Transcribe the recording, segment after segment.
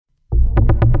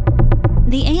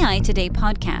The AI Today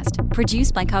podcast,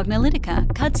 produced by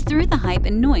Cognilytica, cuts through the hype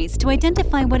and noise to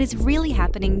identify what is really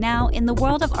happening now in the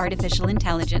world of artificial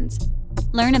intelligence.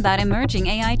 Learn about emerging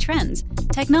AI trends,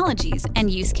 technologies,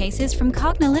 and use cases from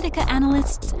Cognilytica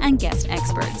analysts and guest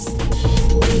experts.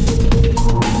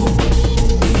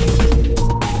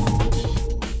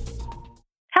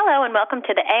 Hello and welcome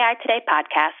to the AI Today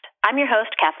podcast. I'm your host,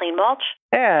 Kathleen Walsh.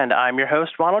 And I'm your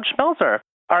host, Ronald Schmelzer.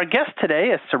 Our guest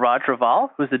today is Suraj Raval,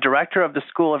 who's the director of the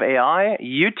School of AI,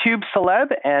 YouTube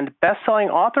celeb, and best-selling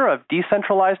author of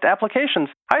Decentralized Applications.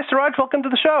 Hi, Suraj. Welcome to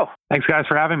the show. Thanks, guys,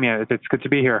 for having me. It's good to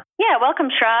be here. Yeah, welcome,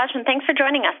 Suraj, and thanks for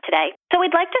joining us today. So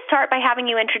we'd like to start by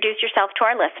having you introduce yourself to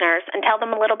our listeners and tell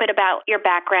them a little bit about your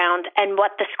background and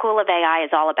what the School of AI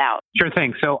is all about. Sure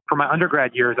thing. So for my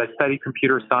undergrad years, I studied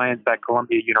computer science at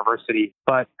Columbia University.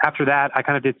 But after that, I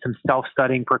kind of did some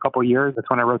self-studying for a couple of years. That's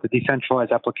when I wrote the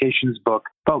Decentralized Applications book.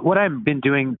 But what I've been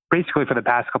doing basically for the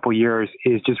past couple of years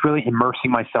is just really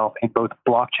immersing myself in both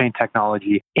blockchain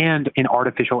technology and in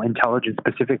artificial intelligence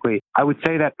specifically. I would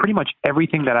say that pretty much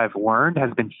everything that I've learned has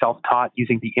been self-taught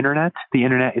using the internet. The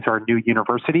internet is our new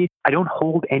university. I don't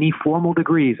hold any formal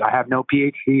degrees. I have no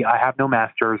PhD. I have no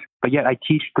master's. But yet I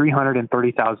teach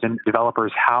 330,000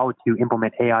 developers how to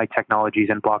implement AI technologies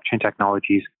and blockchain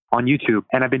technologies on YouTube.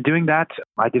 And I've been doing that.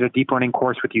 I did a deep learning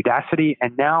course with Udacity,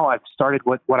 and now I've started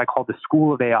what I call the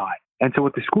School of AI. And so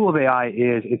what the School of AI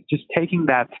is, it's just taking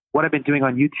what I've been doing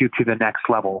on YouTube to the next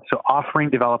level. So offering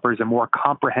developers a more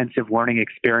comprehensive learning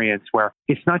experience where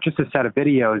it's not just a set of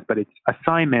videos, but it's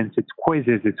assignments, it's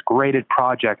quizzes, it's graded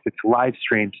projects, it's live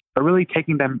streams, but really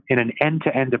taking them in an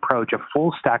end-to-end approach, a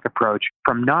full stack approach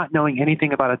from not knowing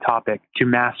anything about a topic to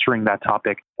mastering that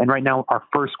topic. And right now, our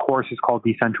first course is called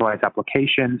Decentralized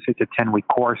Applications. It's a 10-week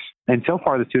course. And so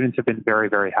far, the students have been very,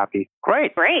 very happy.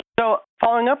 Great. So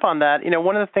following up on that,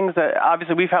 one of the things that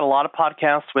obviously we've had a lot of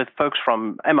podcasts with folks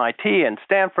from MIT and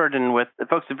Stanford and with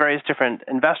folks at various different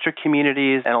investor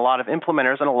communities and a lot of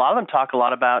implementers, and a lot of them talk a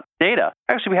lot about data.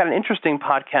 Actually, we had an interesting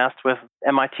podcast with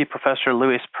MIT professor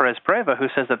Luis Perez Preva, who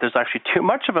says that there's actually too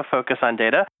much of a focus on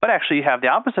data, but actually you have the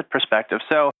opposite perspective.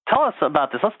 So tell us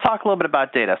about this. Let's talk a little bit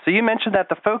about data. So you mentioned that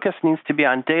the focus needs to be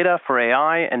on data for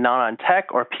AI and not on tech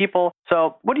or people.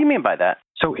 So what do you mean by that?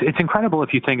 So it's incredible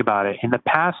if you think about it. In the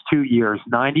past 2 years,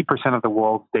 90% of the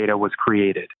world's data was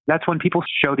created. That's when people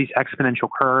show these exponential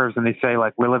curves and they say,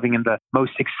 like, we're living in the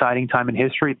most exciting time in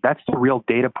history. That's the real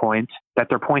data point that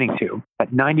they're pointing to.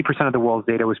 That 90% of the world's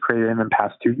data was created in the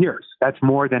past 2 years. That's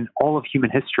more than all of human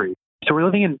history. So we're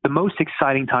living in the most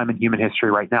exciting time in human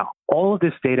history right now. All of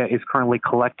this data is currently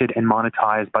collected and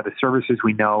monetized by the services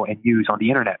we know and use on the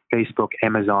internet, Facebook,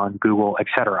 Amazon, Google,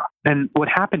 etc. And what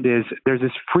happened is there's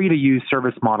this free-to-use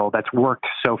service model that's worked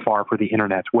so far for the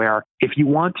internet, where if you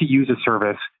want to use a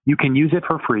service, you can use it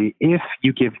for free if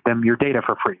you give them your data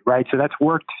for free, right? So that's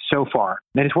worked so far,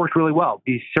 and it's worked really well.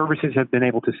 These services have been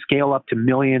able to scale up to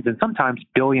millions and sometimes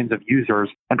billions of users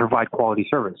and provide quality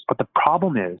service. But the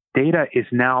problem is data is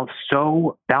now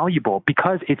so valuable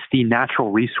because it's the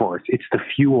natural resource, it's the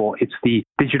fuel, it's the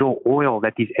digital oil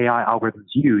that these AI algorithms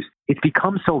use. It's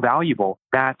become so valuable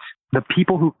that the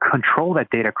people who control that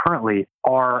data currently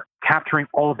are capturing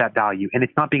all of that value, and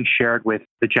it's not being shared with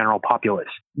the general populace.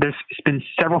 There's been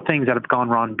several things that have gone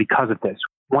wrong because of this.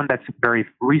 One that's very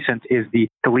recent is the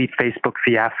Delete Facebook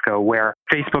fiasco, where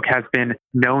Facebook has been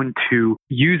known to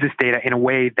use this data in a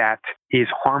way that is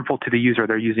harmful to the user.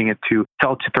 They're using it to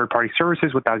sell to third-party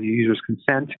services without the user's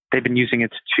consent. They've been using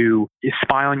it to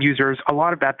spy on users. A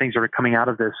lot of bad things are coming out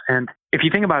of this. And if you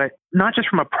think about it, not just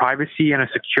from a privacy and a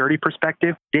security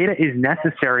perspective, data is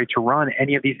necessary to run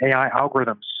any of these AI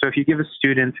algorithms. So if you give a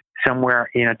student somewhere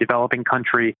in a developing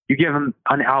country, you give them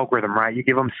an algorithm, right? You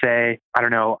give them, say,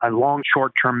 a long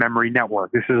short-term memory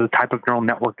network. This is a type of neural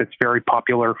network that's very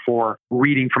popular for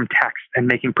reading from text and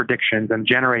making predictions and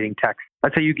generating text.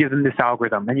 Let's say you give them this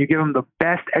algorithm and you give them the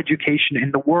best education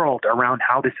in the world around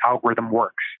how this algorithm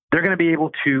works. They're going to be able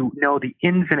to know the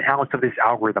ins and outs of this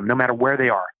algorithm, no matter where they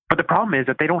are. But the problem is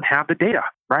that they don't have the data,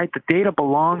 right? The data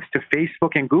belongs to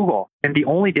Facebook and Google. And the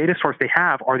only data source they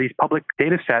have are these public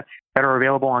data sets that are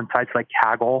available on sites like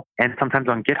Kaggle and sometimes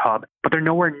on GitHub, but they're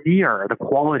nowhere near the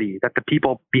quality that the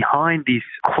people behind these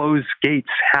closed gates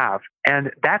have.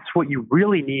 And that's what you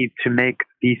really need to make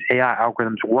these AI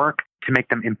algorithms work, to make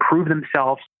them improve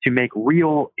themselves, to make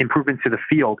real improvements to the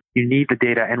field. You need the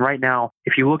data. And right now,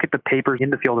 if you look at the papers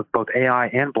in the field of both AI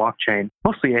and blockchain,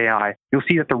 mostly AI, you'll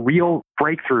see that the real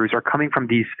breakthroughs are coming from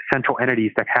these central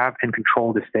entities that have and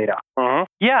control this data. Mm-hmm.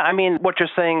 Yeah, I mean, what you're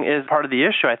saying is part of the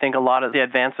issue. I think a lot of the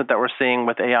advancement that we're seeing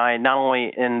with AI, not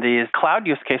only in these cloud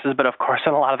use cases, but of course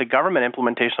in a lot of the government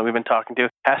implementation that we've been talking to,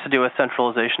 has to do with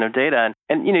centralization of data.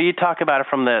 And you talk about it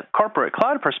from the corporate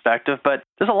cloud perspective, but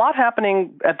there's a lot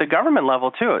happening at the government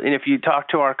level too. And if you talk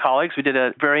to our colleagues, we did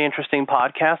a very interesting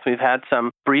podcast. We've had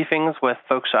some briefings with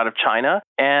folks out of China,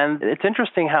 and it's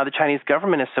interesting how the Chinese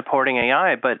government is supporting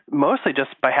AI, but mostly just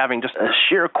by having just a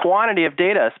sheer quantity of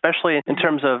data, especially in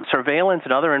terms of surveillance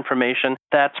and other information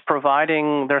that's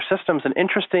providing their systems an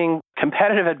interesting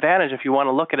competitive advantage if you want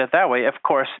to look at it that way. Of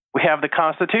course, we have the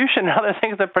Constitution and other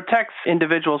things that protects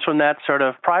individuals from that sort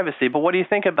of privacy. But what do you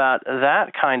think about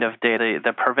that kind of data,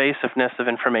 the pervasiveness of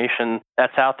information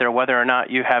that's out there, whether or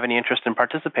not you have any interest in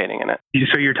participating in it?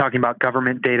 So you're talking about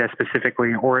government data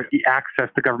specifically, or the access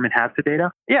the government has to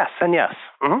data? Yes, and yes.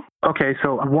 Mm-hmm. Okay,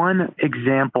 so one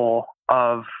example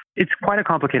of it's quite a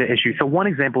complicated issue. So one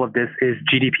example of this is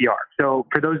GDPR. So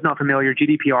for those not familiar,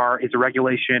 GDPR is a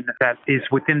regulation that is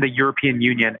within the European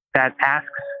Union that asks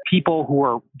people who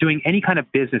are doing any kind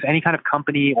of business, any kind of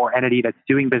company or entity that's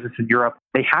doing business in Europe,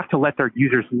 they have to let their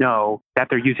users know that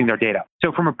they're using their data.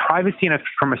 So from a privacy and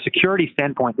from a security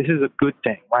standpoint, this is a good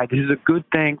thing, right? This is a good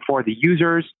thing for the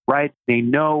users, right? They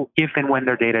know if and when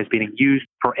their data is being used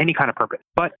for any kind of purpose.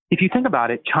 But if you think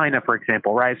about it, China, for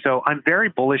example, right? So I'm very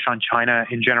bullish on China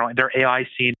in general, their AI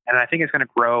scene, and I think it's going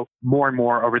to grow more and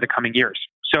more over the coming years.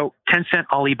 So Tencent,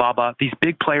 Alibaba, these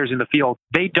big players in the field,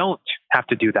 they don't have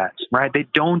to do that, right? They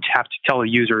don't have to tell the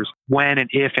users when and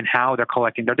if and how they're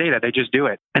collecting their data. They just do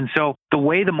it. And so the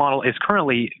way the model is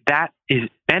currently, that is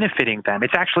benefiting them.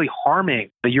 It's actually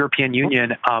harming the European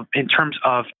Union in terms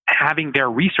of having their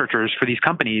researchers for these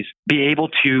companies be able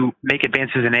to make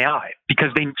advances in AI, because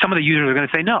some of the users are going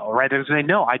to say no, right? They're going to say,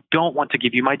 no, I don't want to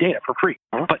give you my data for free.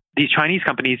 But these Chinese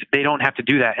companies, they don't have to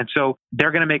do that. And so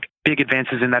they're going to make big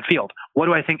advances in that field. What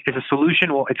do I think is a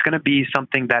solution? Well, it's going to be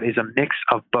something that is a mix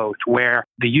of both, where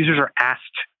the users are asked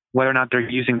whether or not they're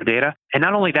using the data. And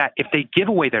not only that, if they give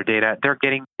away their data, they're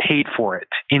getting paid for it.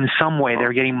 In some way,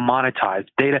 they're getting monetized.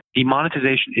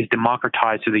 Demonetization is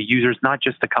democratized to the users, not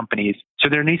just the companies. So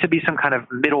there needs to be some kind of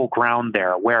middle ground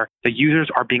there where the users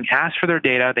are being asked for their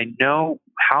data. They know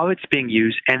how it's being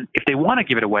used. And if they want to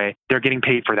give it away, they're getting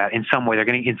paid for that in some way. They're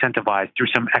getting incentivized through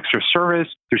some extra service,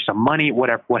 through some money,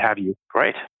 whatever, what have you.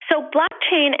 Great. So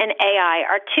blockchain and AI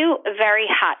are two very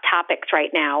hot topics right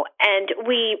now. And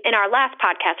we, in our last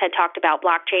podcast, had talked about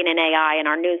blockchain and AI in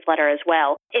our newsletter as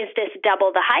well. Is this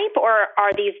double the hype, or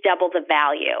are these double the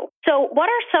value? So what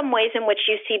are some ways in which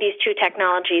you see these two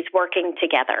technologies working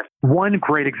together? One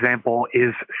great example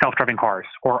is self-driving cars,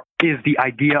 or is the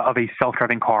idea of a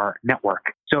self-driving car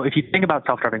network. So if you think about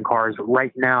self-driving cars,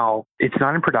 right now, it's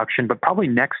not in production, but probably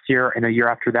next year and a year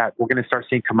after that, we're going to start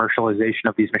seeing commercialization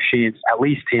of these machines, at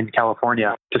least in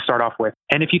California to start off with.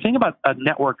 And if you think about a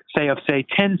network, say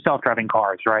 10 self-driving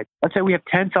cars, right? Let's say we have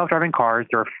 10 self-driving cars.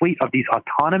 There are a fleet of these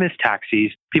autonomous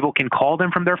taxis. People can call them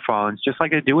from their phones, just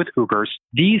like they do with Ubers.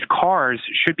 These cars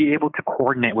should be able to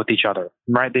coordinate with each other,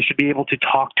 right? They should be able to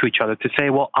talk to each other to say,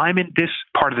 well, I'm in this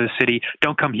part of the city,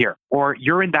 don't come here. Or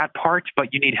you're in that part,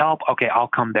 but you need help. Okay, I'll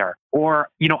come there. Or,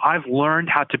 I've learned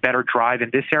how to better drive in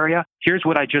this area. Here's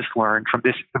what I just learned from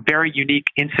this very unique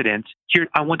incident. Here,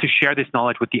 I want to share this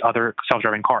knowledge with the other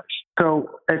self-driving cars. So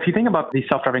if you think about these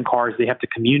self-driving cars, they have to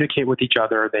communicate with each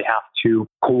other. They have to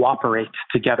cooperate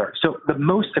together. So the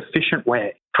most efficient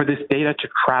way for this data to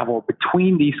travel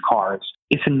between these cars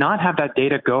is to not have that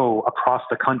data go across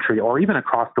the country or even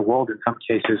across the world in some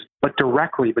cases, but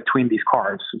directly between these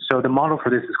cars. So the model for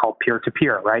this is called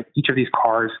peer-to-peer, right? Each of these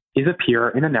cars is a peer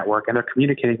in a network, and they're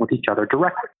communicating with each other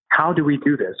directly. How do we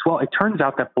do this? Well, it turns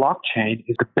out that blockchain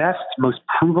is the best, most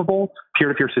provable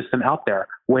peer-to-peer system out there,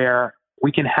 where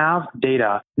we can have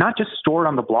data not just stored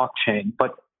on the blockchain,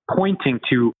 but pointing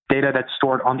to data that's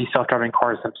stored on these self-driving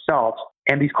cars themselves.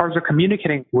 And these cars are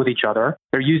communicating with each other.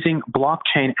 They're using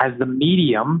blockchain as the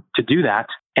medium to do that.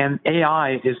 And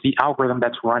AI is the algorithm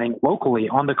that's running locally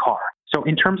on the car. So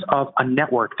in terms of a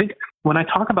network, when I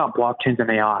talk about blockchains and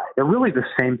AI, they're really the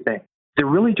same thing. They're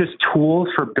really just tools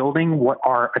for building what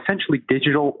are essentially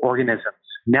digital organisms,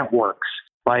 networks.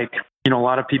 Like, a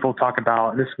lot of people talk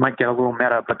about, and this might get a little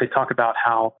meta, but they talk about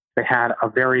how they had a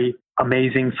very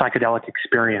amazing psychedelic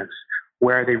experience.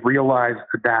 where they realize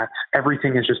that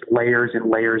everything is just layers and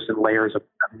layers and layers of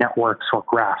networks or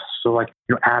graphs. So like,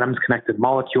 atoms connect to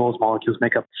molecules, molecules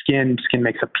make up skin, skin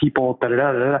makes up people,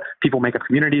 people make up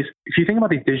communities. If you think about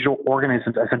these digital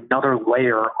organisms as another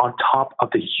layer on top of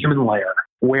the human layer,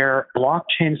 where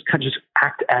blockchains can just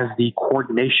act as the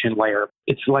coordination layer.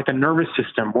 It's like a nervous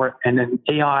system and then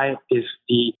AI is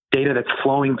the data that's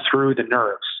flowing through the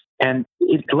nerves. And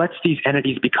it lets these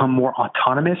entities become more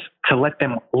autonomous to let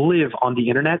them live on the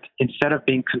internet instead of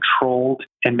being controlled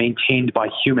and maintained by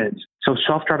humans. So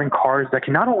self-driving cars that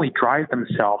can not only drive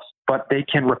themselves, but they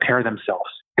can repair themselves.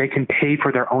 They can pay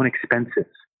for their own expenses.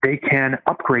 They can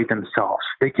upgrade themselves.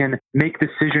 They can make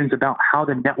decisions about how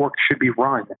the network should be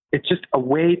run. It's just a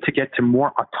way to get to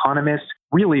more autonomous,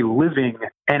 really living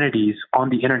entities on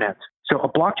the internet. So a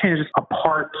blockchain is just a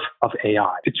part of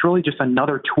AI. It's really just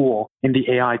another tool in the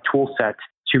AI tool set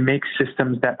to make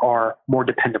systems that are more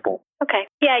dependable. Okay.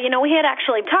 Yeah, we had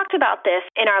actually talked about this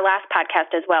in our last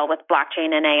podcast as well with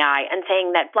blockchain and AI, and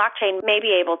saying that blockchain may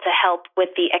be able to help with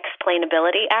the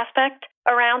explainability aspect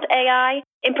around AI,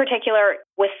 in particular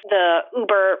with the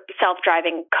Uber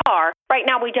self-driving car. Right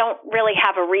now, we don't really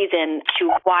have a reason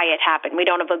to why it happened. We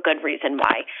don't have a good reason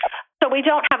why. So we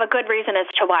don't have a good reason as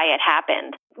to why it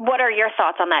happened. What are your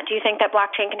thoughts on that? Do you think that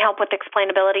blockchain can help with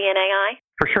explainability in AI?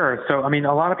 For sure. So,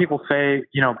 a lot of people say,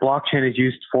 blockchain is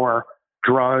used for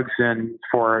drugs and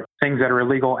for things that are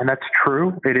illegal. And that's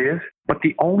true. It is. But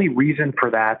the only reason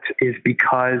for that is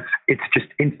because it's just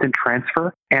instant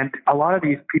transfer. And a lot of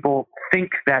these people think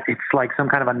that it's like some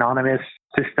kind of anonymous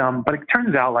system, but it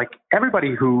turns out like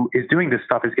everybody who is doing this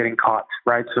stuff is getting caught,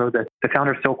 right? So the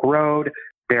founder of Silk Road,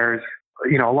 there's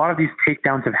a lot of these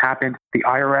takedowns have happened. The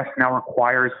IRS now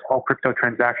requires all crypto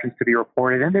transactions to be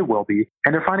reported, and they will be.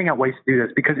 And they're finding out ways to do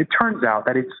this because it turns out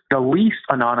that it's the least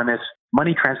anonymous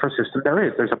money transfer system there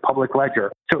is. There's a public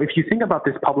ledger. So if you think about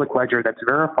this public ledger that's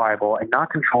verifiable and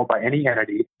not controlled by any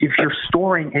entity, if you're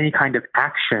storing any kind of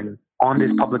action on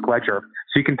this public ledger,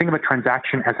 so you can think of a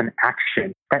transaction as an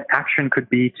action. That action could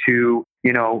be to,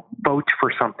 vote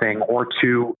for something or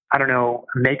to,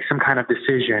 make some kind of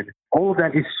decision. All of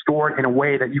that is stored in a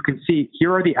way that you can see,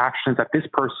 here are the actions that this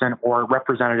person or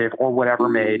representative or whatever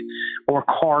made, or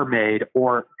car made,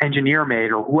 or engineer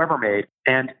made, or whoever made.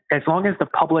 And as long as the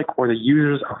public or the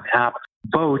users of the app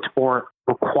vote or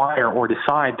require or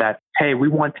decide that, hey, we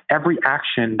want every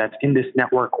action that's in this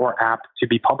network or app to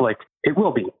be public, it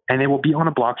will be. And it will be on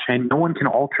a blockchain. No one can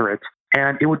alter it.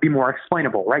 And it would be more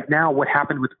explainable. Right now, what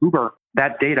happened with Uber,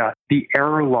 that data, the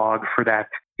error log for that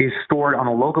is stored on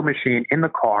a local machine in the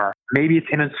car. Maybe it's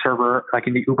in a server, like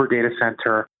in the Uber data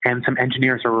center, and some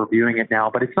engineers are reviewing it now,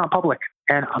 but it's not public.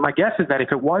 And my guess is that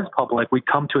if it was public, we'd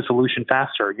come to a solution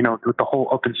faster. With the whole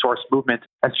open source movement,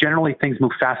 that's generally things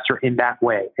move faster in that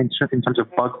way, in terms of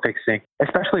bug fixing,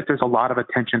 especially if there's a lot of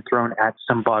attention thrown at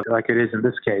some bug, like it is in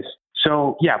this case.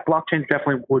 So yeah, blockchain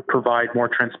definitely would provide more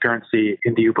transparency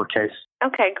in the Uber case.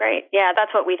 Okay, great. Yeah, that's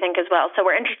what we think as well. So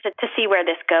we're interested to see where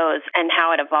this goes and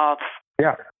how it evolves.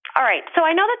 Yeah. All right. So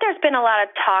I know that there's been a lot of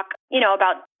talk,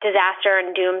 about disaster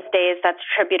and doomsdays that's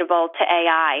attributable to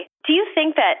AI. Do you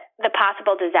think that the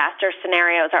possible disaster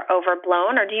scenarios are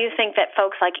overblown, or do you think that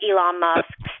folks like Elon Musk,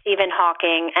 Stephen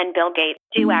Hawking, and Bill Gates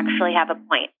do actually have a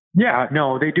point? Yeah,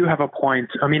 no, they do have a point.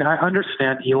 I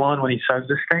understand Elon when he says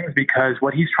these things, because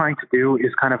what he's trying to do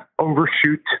is kind of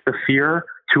overshoot the fear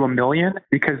to 1 million,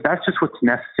 because that's just what's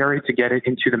necessary to get it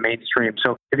into the mainstream.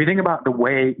 So if you think about the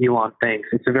way Elon thinks,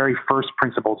 it's a very first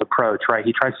principles approach, right?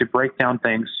 He tries to break down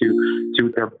things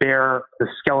to their bare, the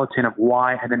skeleton of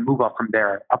why, and then move up from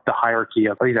there, up the hierarchy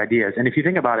of these ideas. And if you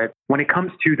think about it, when it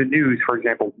comes to the news, for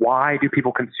example, why do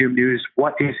people consume news?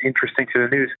 What is interesting to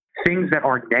the news? Things that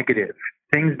are negative,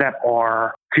 things that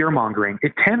are fear-mongering,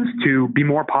 it tends to be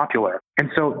more popular. And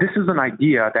so this is an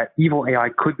idea that evil AI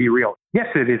could be real. Yes,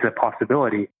 it is a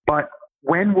possibility, but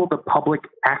when will the public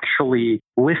actually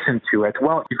listen to it?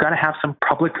 Well, you've got to have some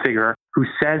public figure who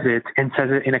says it and says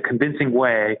it in a convincing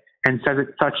way and says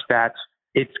it such that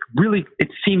it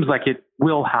seems like it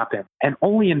will happen. And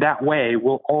only in that way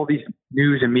will all these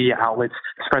news and media outlets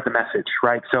spread the message,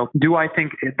 right? So do I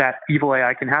think that evil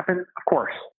AI can happen? Of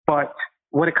course. But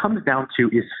what it comes down to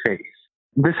is faith.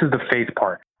 This is the faith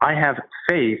part. I have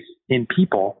faith in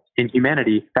people, in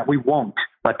humanity, that we won't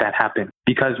let that happen,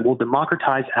 because we'll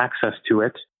democratize access to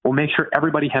it. We'll make sure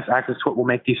everybody has access to it. We'll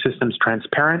make these systems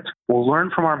transparent. We'll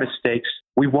learn from our mistakes.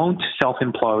 We won't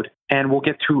self-implode, and we'll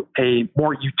get to a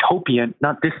more utopian,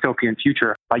 not dystopian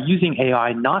future by using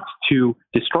AI not to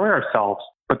destroy ourselves,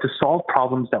 but to solve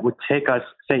problems that would take us,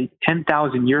 say,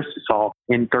 10,000 years to solve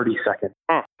in 30 seconds.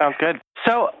 Sounds good.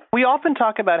 So we often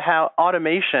talk about how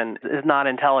automation is not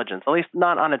intelligence, at least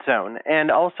not on its own.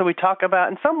 And also we talk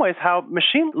about, in some ways, how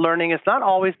machine learning is not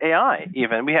always AI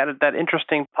even. We had that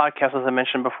interesting podcast, as I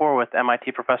mentioned before, with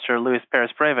MIT professor Luis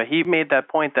Perez-Preva. He made that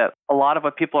point that a lot of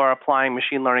what people are applying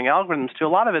machine learning algorithms to, a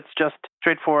lot of it's just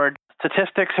straightforward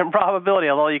statistics and probability,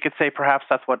 although you could say perhaps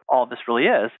that's what all this really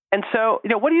is. And so,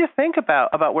 what do you think about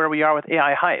where we are with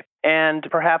AI hype and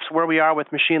perhaps where we are with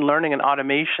machine learning and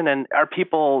automation? And are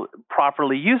people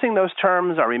properly using those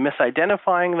terms? Are we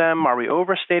misidentifying them? Are we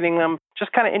overstating them?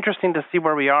 Just kind of interesting to see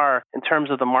where we are in terms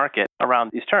of the market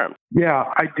around these terms. Yeah,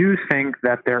 I do think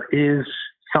that there is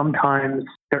some,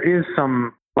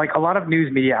 like a lot of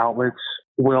news media outlets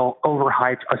will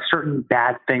overhype a certain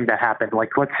bad thing that happened. Like,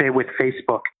 let's say with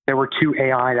Facebook, there were two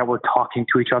AI that were talking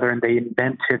to each other and they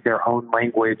invented their own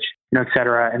language, et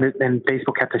cetera. And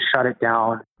Facebook had to shut it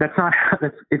down. It's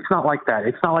not like that.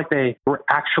 It's not like they were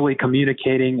actually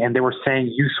communicating and they were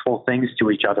saying useful things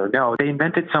to each other. No, they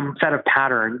invented some set of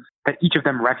patterns that each of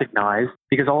them recognized,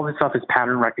 because all of this stuff is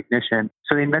pattern recognition.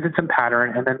 So they invented some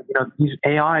pattern, and then these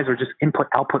AIs are just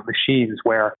input-output machines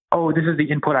where, oh, this is the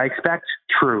input I expect,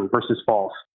 true versus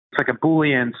false. It's like a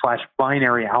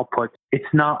Boolean/binary output. It's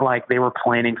not like they were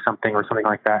planning something or something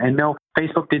like that. And no,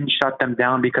 Facebook didn't shut them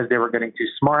down because they were getting too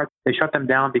smart. They shut them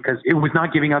down because it was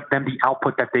not giving them the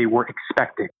output that they were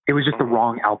expecting. It was just the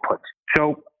wrong output.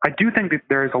 So I do think that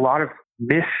there's a lot of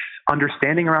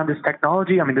misunderstanding around this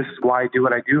technology. I mean, this is why I do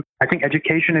what I do. I think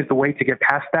education is the way to get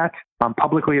past that,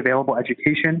 publicly available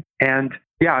education. And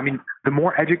yeah, I mean, the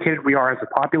more educated we are as a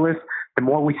populace, the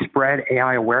more we spread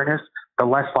AI awareness, the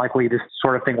less likely this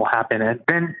sort of thing will happen. And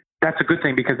then that's a good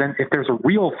thing, because then if there's a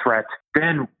real threat,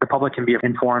 then the public can be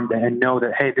informed and know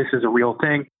that, hey, this is a real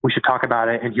thing. We should talk about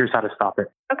it, and here's how to stop it.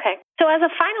 Okay. So as a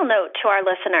final note to our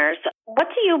listeners, what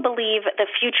do you believe the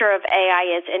future of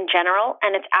AI is in general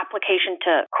and its application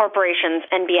to corporations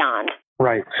and beyond?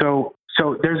 Right. So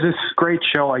there's this great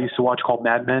show I used to watch called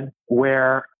Mad Men,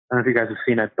 where, I don't know if you guys have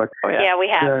seen it, but... Yeah, we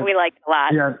have. We like it a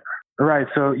lot. Yeah. Right.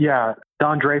 So, yeah,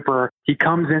 Don Draper, he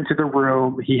comes into the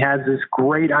room. He has this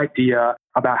great idea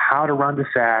about how to run this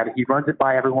ad. He runs it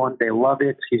by everyone. They love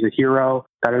it. He's a hero.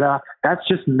 Da-da-da. That's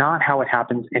just not how it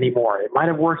happens anymore. It might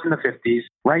have worked in the 50s.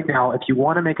 Right now, if you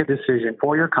want to make a decision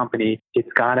for your company,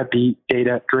 it's got to be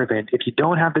data-driven. If you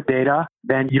don't have the data,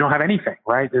 then you don't have anything,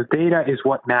 right? The data is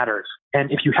what matters. And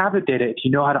if you have the data, if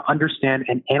you know how to understand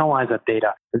and analyze that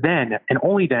data, then and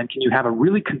only then can you have a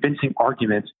really convincing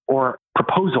argument or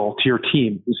proposal to your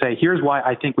team and say, here's why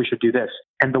I think we should do this.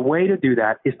 And the way to do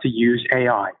that is to use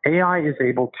AI. AI is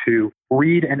able to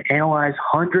read and analyze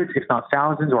hundreds, if not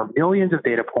thousands or millions of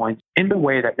data points in the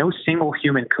way that no single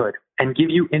human could, and give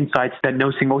you insights that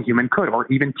no single human could, or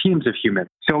even teams of humans.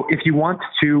 So if you want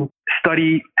to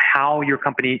study how your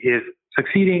company is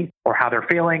succeeding or how they're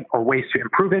failing or ways to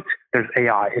improve it, there's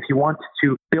AI. If you want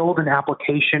to build an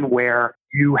application where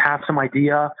you have some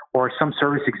idea or some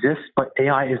service exists, but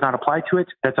AI is not applied to it,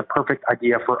 that's a perfect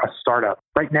idea for a startup.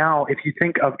 Right now, if you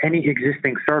think of any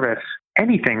existing service,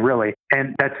 anything really,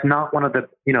 and that's not one of the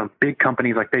big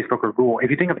companies like Facebook or Google,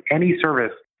 if you think of any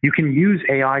service, you can use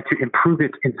AI to improve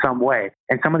it in some way.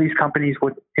 And some of these companies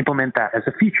would implement that as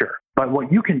a feature. But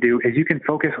what you can do is you can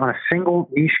focus on a single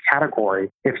niche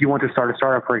category. If you want to start a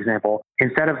startup, for example,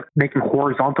 instead of making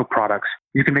horizontal products,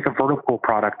 you can make a vertical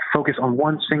product, focus on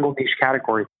one single niche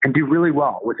category, and do really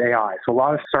well with AI. So a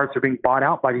lot of startups are being bought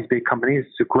out by these big companies.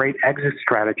 It's a great exit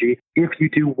strategy if you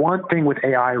do one thing with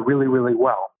AI really, really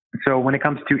well. So when it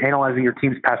comes to analyzing your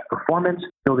team's past performance,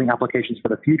 building applications for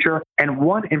the future, and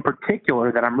one in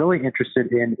particular that I'm really interested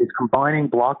in is combining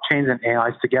blockchains and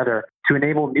AIs together to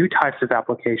enable new types of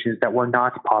applications that were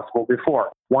not possible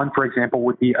before. One, for example,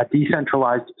 would be a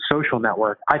decentralized social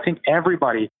network. I think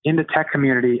everybody in the tech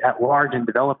community at large and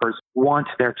developers want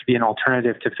there to be an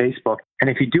alternative to Facebook. And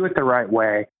if you do it the right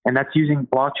way, and that's using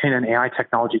blockchain and AI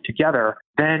technology together,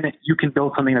 then you can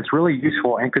build something that's really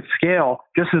useful and could scale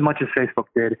just as much as Facebook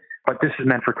did. But this is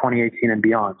meant for 2018 and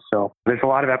beyond. So there's a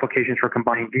lot of applications for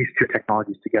combining these two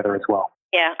technologies together as well.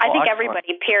 Yeah, I think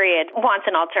everybody, period, wants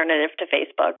an alternative to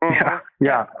Facebook.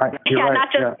 Yeah, right, not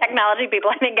just technology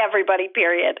people. I think everybody,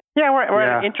 period. Yeah, we're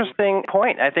at an interesting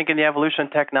point. I think in the evolution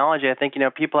of technology, I think,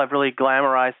 people have really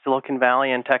glamorized Silicon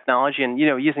Valley and technology and,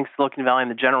 using Silicon Valley in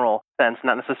the general sense,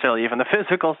 not necessarily even the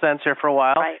physical sense here for a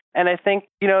while. Right. And I think,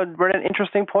 we're at an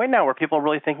interesting point now where people are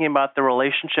really thinking about the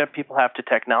relationship people have to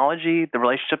technology, the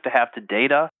relationship they have to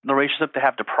data, the relationship they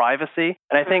have to privacy.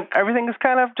 And I think everything is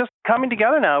kind of just coming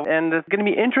together now. And it's going to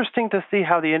be interesting to see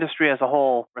how the industry as a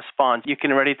whole responds. You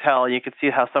can already tell, you can see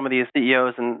how some of these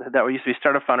CEOs and that used to be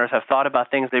startup founders have thought about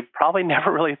things they probably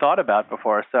never really thought about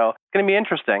before. So it's going to be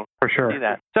interesting. For sure. To see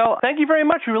that. So thank you very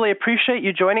much. We really appreciate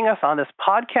you joining us on this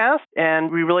podcast.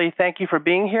 And we really thank you for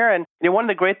being here. And one of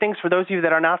the great things for those of you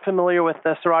that are not familiar with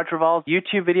Suraj Raval's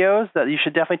YouTube videos, that you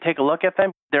should definitely take a look at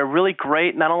them. They're really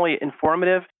great, not only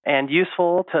informative and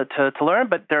useful to learn,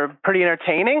 but they're pretty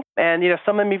entertaining. And,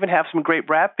 some of them even have some great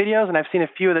rap videos. And I've seen a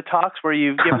few of the talks where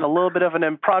you've given a little bit of an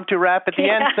impromptu rap at the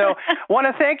end. So want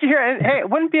to thank you here. And hey,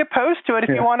 wouldn't be opposed to it if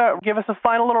you want to give us a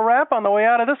final little rap on the way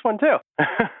out of this one too.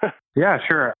 Yeah,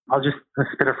 sure. I'll just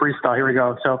spit a freestyle. Here we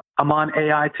go. So I'm on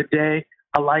AI today.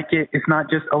 I like it. It's not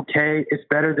just okay. It's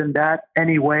better than that.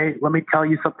 Anyway, let me tell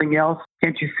you something else.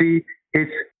 Can't you see?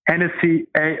 It's Hennessy.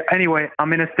 Anyway,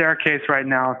 I'm in a staircase right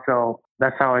now, so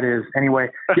that's how it is. Anyway,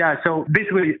 yeah, so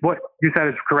basically what you said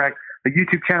is correct. The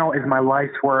YouTube channel is my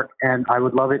life's work, and I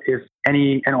would love it if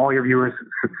any and all your viewers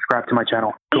subscribe to my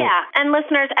channel. Cool. Yeah, and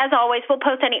listeners, as always, we'll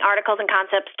post any articles and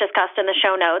concepts discussed in the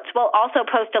show notes. We'll also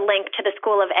post a link to the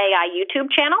School of AI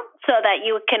YouTube channel so that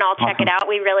you can all check it out.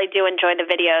 We really do enjoy the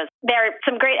videos. There are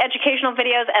some great educational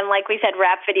videos and, like we said,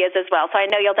 rap videos as well, so I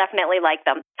know you'll definitely like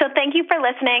them. So thank you for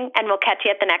listening, and we'll catch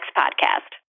you at the next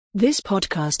podcast. This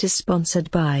podcast is sponsored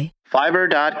by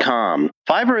Fiverr.com.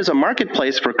 Fiverr is a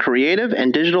marketplace for creative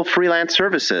and digital freelance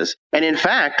services. And in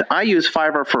fact, I use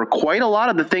Fiverr for quite a lot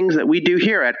of the things that we do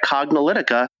here at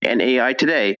Cognilytica and AI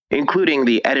Today, including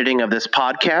the editing of this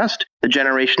podcast, the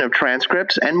generation of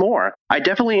transcripts, and more. I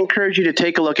definitely encourage you to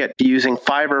take a look at using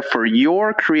Fiverr for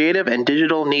your creative and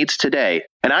digital needs today.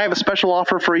 And I have a special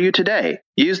offer for you today.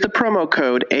 Use the promo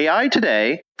code AI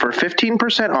Today for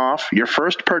 15% off your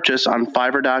first purchase on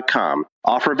Fiverr.com.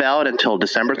 Offer valid until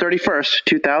December 31st,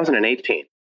 2018.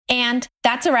 And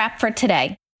that's a wrap for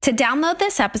today. To download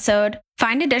this episode,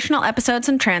 find additional episodes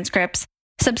and transcripts,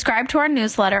 subscribe to our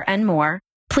newsletter, and more,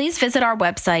 please visit our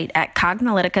website at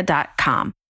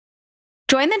cognilytica.com.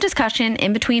 Join the discussion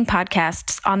in between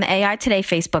podcasts on the AI Today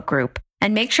Facebook group,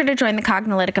 and make sure to join the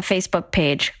Cognilytica Facebook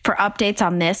page for updates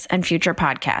on this and future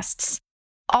podcasts.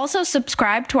 Also,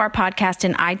 subscribe to our podcast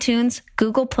in iTunes,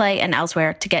 Google Play, and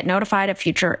elsewhere to get notified of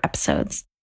future episodes.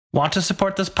 Want to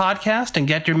support this podcast and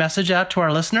get your message out to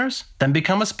our listeners? Then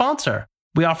become a sponsor.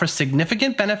 We offer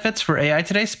significant benefits for AI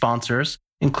Today sponsors,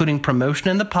 including promotion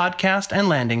in the podcast and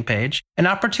landing page, and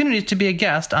opportunities to be a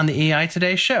guest on the AI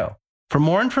Today show. For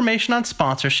more information on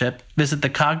sponsorship, visit the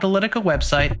Cognilytica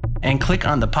website and click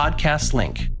on the podcast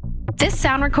link. This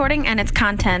sound recording and its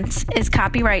contents is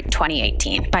copyright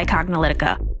 2018 by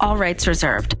Cognilytica, all rights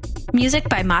reserved. Music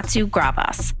by Matsu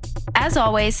Gravas. As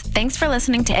always, thanks for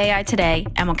listening to AI Today,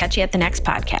 and we'll catch you at the next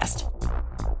podcast.